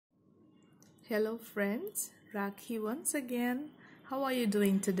Hello friends, Rakhi once again. How are you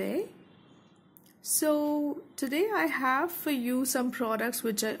doing today? So today I have for you some products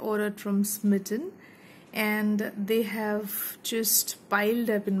which I ordered from Smytten and they have just piled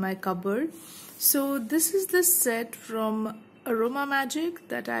up in my cupboard. So this is the set from Aroma Magic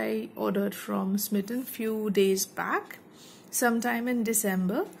that I ordered from Smytten few days back, sometime in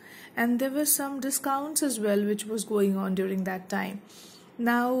December, and there were some discounts as well which was going on during that time.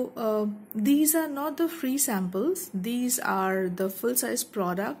 Now, these are not the free samples. These are the full-size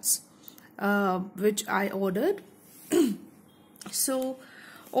products which I ordered. So,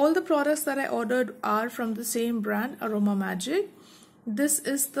 all the products that I ordered are from the same brand, Aroma Magic. This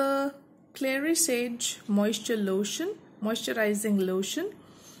is the Clary Sage moisturizing lotion.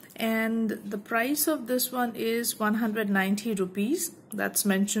 And the price of this one is 190 rupees. That's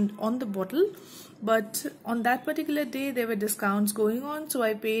mentioned on the bottle. But on that particular day, there were discounts going on, so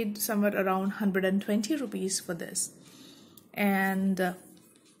I paid somewhere around 120 rupees for this. And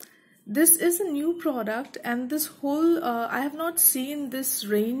this is a new product, and this whole, I have not seen this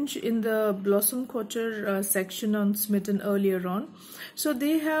range in the Blossom Couture section on Smytten earlier on. So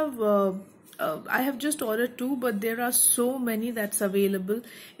they have, I have just ordered two, but there are so many that's available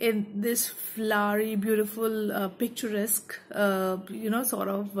in this flowery, beautiful, picturesque, sort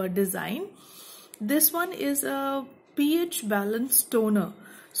of design. This one is a pH balanced toner.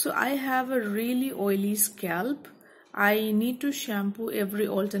 So I have a really oily scalp. I need to shampoo every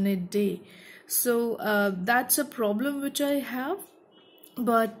alternate day. So that's a problem which I have.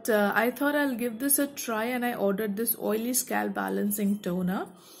 But I thought I'll give this a try, and I ordered this oily scalp balancing toner.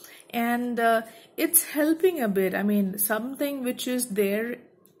 And it's helping a bit. I mean, something which is there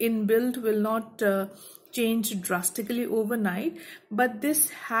inbuilt will not change drastically overnight, but this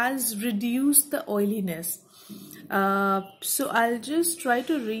has reduced the oiliness. So I'll just try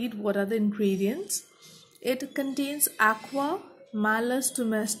to read what are the ingredients. It contains aqua, malus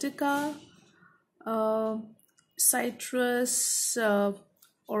domestica, citrus,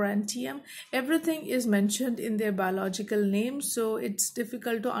 aurantium. Everything is mentioned in their biological name, so it's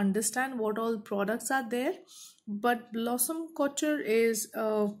difficult to understand what all products are there. But Blossom Couture is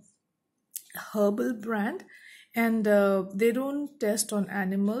a herbal brand, and they don't test on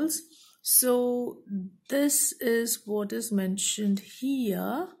animals. So this is what is mentioned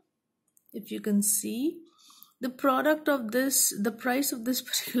here. If you can see, the price of this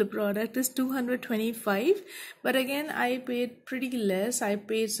particular product is 225, but again I paid pretty less. I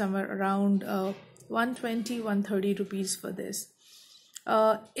paid somewhere around 120-130 rupees for this.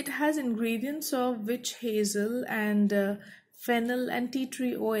 It has ingredients of witch hazel and fennel and tea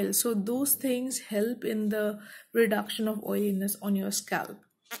tree oil, so those things help in the reduction of oiliness on your scalp.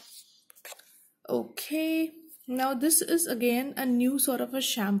 Okay, now this is again a new sort of a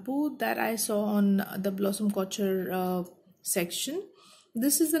shampoo that I saw on the Blossom Couture section.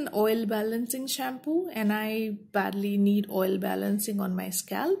 This is an oil balancing shampoo, and I badly need oil balancing on my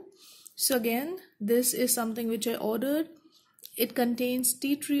scalp. So again, this is something which I ordered. It contains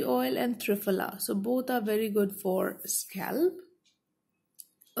tea tree oil and triphala, so both are very good for scalp.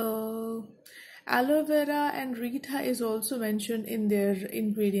 Aloe vera and Rita is also mentioned in their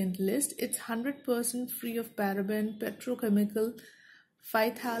ingredient list. It's 100% free of paraben, petrochemical,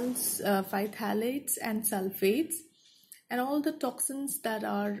 phthalates and sulfates, and all the toxins that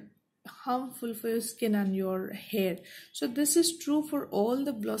are harmful for your skin and your hair. So this is true for all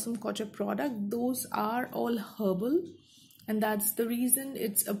the Blossom Couture product. Those are all herbal, and that's the reason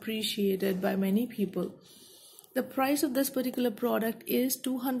it's appreciated by many people. The price of this particular product is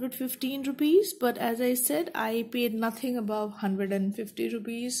 215 rupees, but as I said, I paid nothing above 150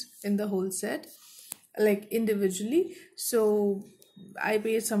 rupees in the whole set, like individually. So I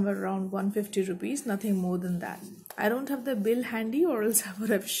paid somewhere around 150 rupees, nothing more than that. I don't have the bill handy, or else I would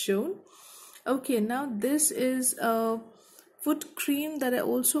have shown. Okay, now this is a foot cream that I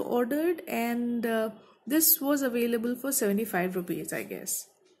also ordered, and this was available for 75 rupees, I guess.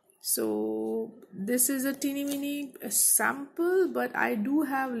 So this is a teeny mini sample, but I do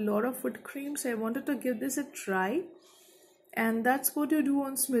have a lot of foot creams, so I wanted to give this a try. And that's what you do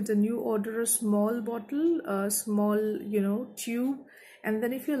on Smytten. You order a small bottle, a small tube, and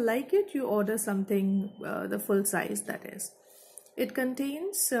then if you like it, you order something the full size, that is. It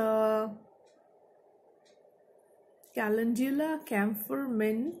contains calendula, camphor,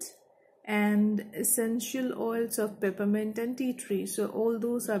 mint, and essential oils of peppermint and tea tree. So all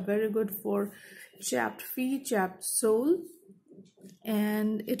those are very good for chapped feet, chapped sole,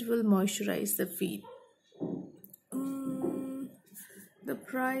 and it will moisturize the feet. The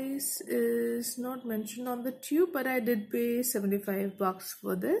price is not mentioned on the tube, but I did pay 75 bucks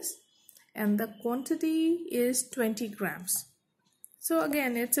for this. and the quantity is 20 grams. So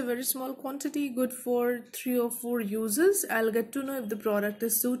again, it's a very small quantity, good for 3 or 4 uses. I'll get to know if the product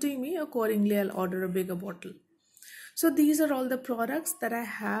is suiting me. Accordingly, I'll order a bigger bottle. So these are all the products that I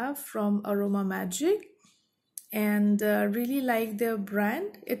have from Aroma Magic, and really like their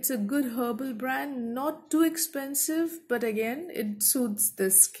brand. It's a good herbal brand, not too expensive, but again, it suits the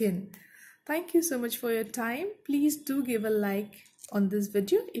skin. Thank you so much for your time. Please do give a like on this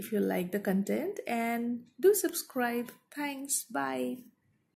video if you like the content, and do subscribe. Thanks. Bye.